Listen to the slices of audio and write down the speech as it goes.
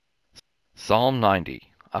Psalm 90,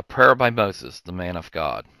 a prayer by Moses, the man of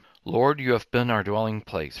God. Lord, you have been our dwelling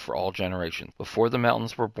place for all generations. Before the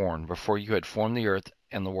mountains were born, before you had formed the earth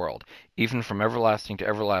and the world, even from everlasting to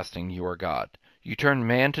everlasting, you are God. You turned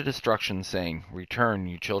man to destruction, saying, Return,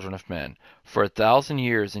 you children of men. For 1,000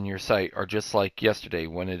 years in your sight are just like yesterday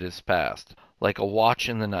when it is past, like a watch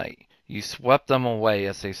in the night. You swept them away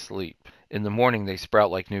as they sleep. In the morning they sprout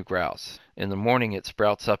like new grass. In the morning it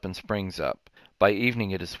sprouts up and springs up. By evening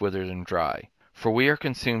it is withered and dry. For we are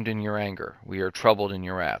consumed in your anger, we are troubled in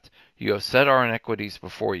your wrath. You have set our iniquities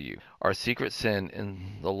before you, our secret sin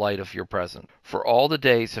in the light of your presence. For all the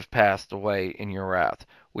days have passed away in your wrath.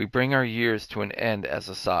 We bring our years to an end as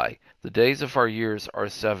a sigh. The days of our years are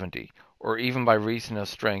 70, or even by reason of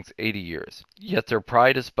strength 80 years. Yet their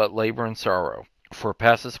pride is but labor and sorrow, for it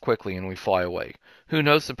passes quickly and we fly away. Who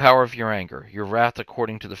knows the power of your anger, your wrath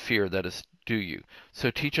according to the fear that is due you? So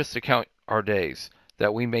teach us to count our days,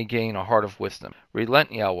 that we may gain a heart of wisdom.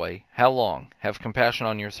 Relent, Yahweh, how long? Have compassion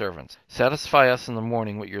on your servants. Satisfy us in the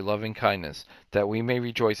morning with your loving kindness, that we may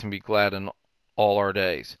rejoice and be glad in all our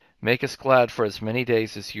days. Make us glad for as many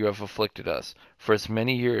days as you have afflicted us, for as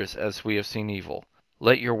many years as we have seen evil.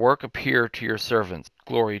 Let your work appear to your servants,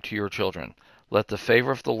 glory to your children. Let the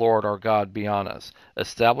favor of the Lord our God be on us.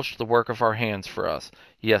 Establish the work of our hands for us.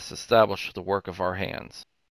 Yes, establish the work of our hands.